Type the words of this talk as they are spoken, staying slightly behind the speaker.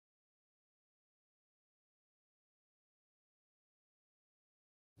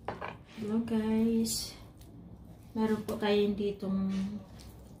Hello guys, meron po tayong ditong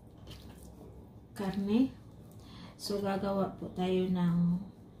karne. So gagawa po tayo ng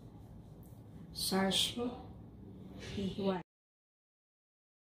Char. Hihiwain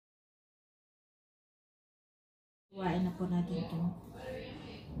na po natin ito.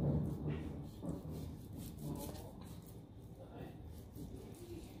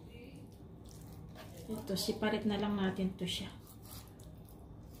 Ito, separate na lang natin to siya.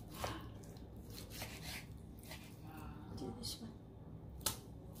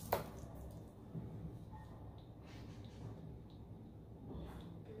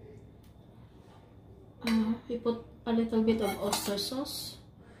 We put a little bit of oyster sauce.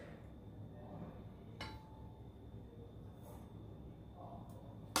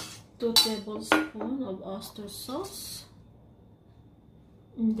 Two tablespoons of oyster sauce.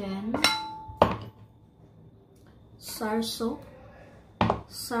 And then Char sauce.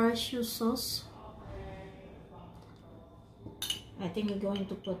 I think we're going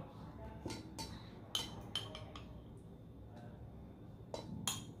to put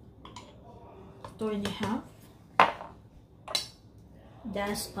 2.5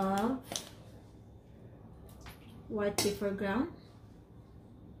 dash of white pepper ground,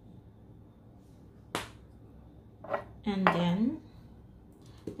 and then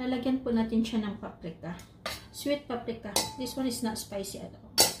lalagyan po natin siya ng paprika, sweet paprika. This one is not spicy at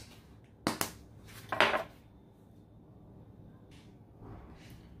all.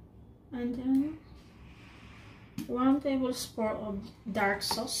 And then 1 tablespoon of dark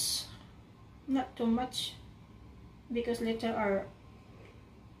sauce, not too much because later our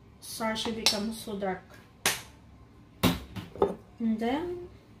Char should become so dark. And then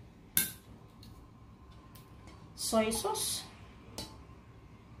soy sauce.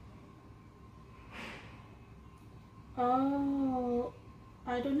 Oh,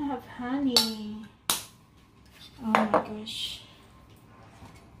 I don't have honey. Oh my gosh.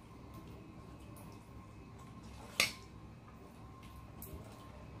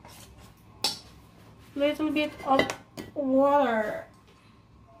 Little bit of water.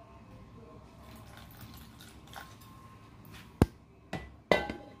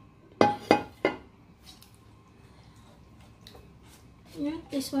 Yeah,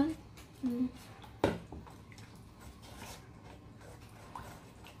 this one.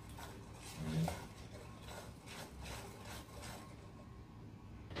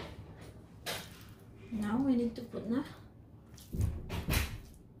 Now we need to put na.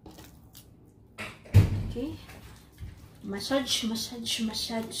 Okay. Massage.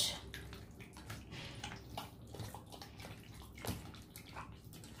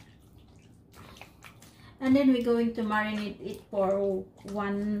 And then we're going to marinate it for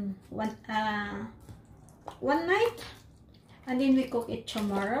one night, and then we cook it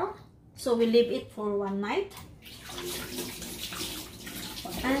tomorrow. So we leave it for 1 night,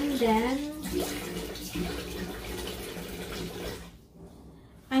 and then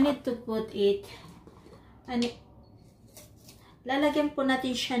I need to put it, and lalagyan po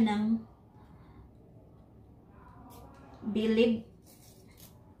natin siya ng bilib,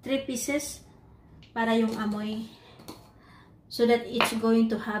 3 pieces. Para yung amoy, so that it's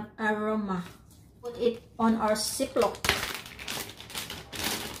going to have aroma. Put it on our Ziploc.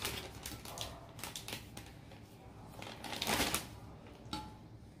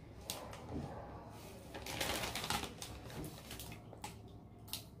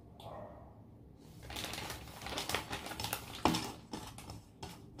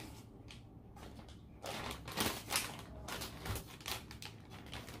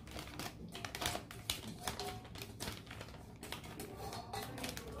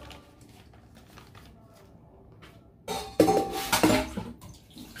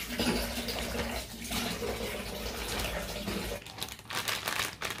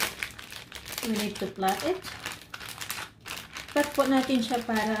 We need to plot it. Plot po natin siya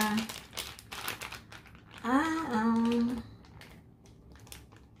para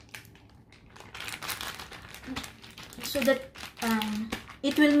so that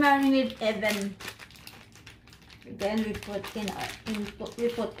it will marinate even. Then we put in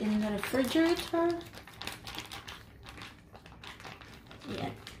the refrigerator.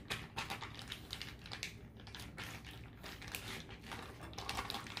 Yeah.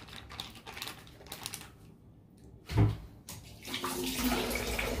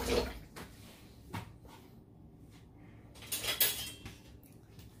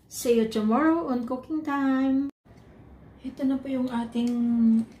 See you tomorrow on cooking time. Ito na po yung ating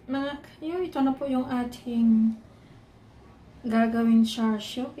ito na po yung ating gagawin Char.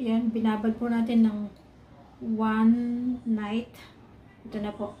 Yan, binabad po natin ng 1 night. Ito na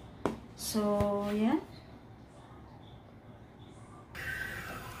po. So, yan.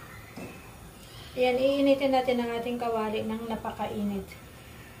 Yan, iinitin natin ang ating kawali ng napakainit.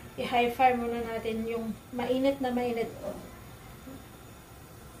 I-high fire muna natin yung mainit na mainit.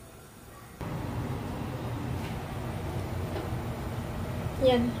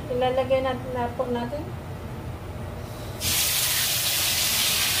 Yan, ilalagay natin na po natin.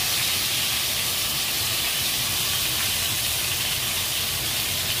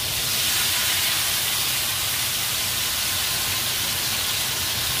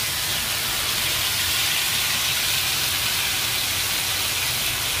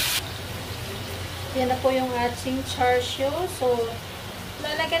 Yan na po yung ating char siu. So,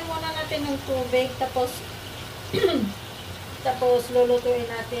 lalagyan muna natin ng tubig. Tapos, tapos lulutuin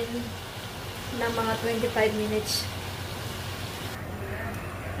natin ng mga 25 minutes.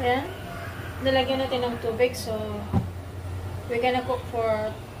 Ayan. Nalagyan natin ng tubig. So, we're gonna cook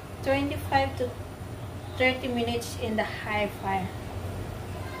for 25 to 30 minutes in the high fire.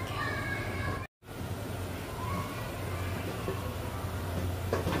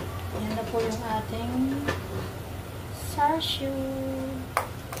 Yan na po yung ating char siu.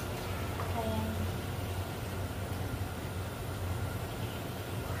 Ayan.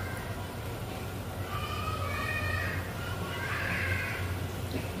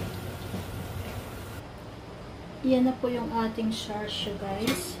 Yan na po yung ating char siu,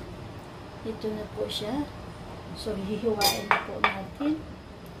 guys. Ito na po siya. So, hihiwain na po natin.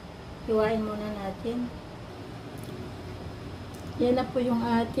 Hiwain muna natin. Yan na po yung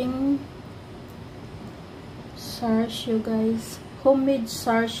ating char siu, guys. Homemade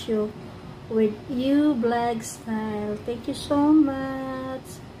char siu with you vlog style. Thank you so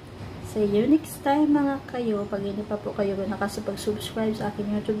much. See you next time, mga kayo. Pag hindi pa po kayo nakasubscribe sa aking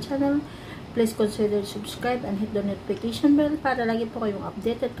YouTube channel, please consider subscribe and hit the notification bell para lagi po kayong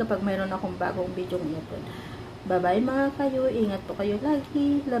updated kapag mayroon akong bagong video i-upload. Bye-bye, mga kayo. Ingat po kayo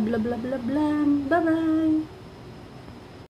lagi. Love, love, love, love, love. Bye-bye.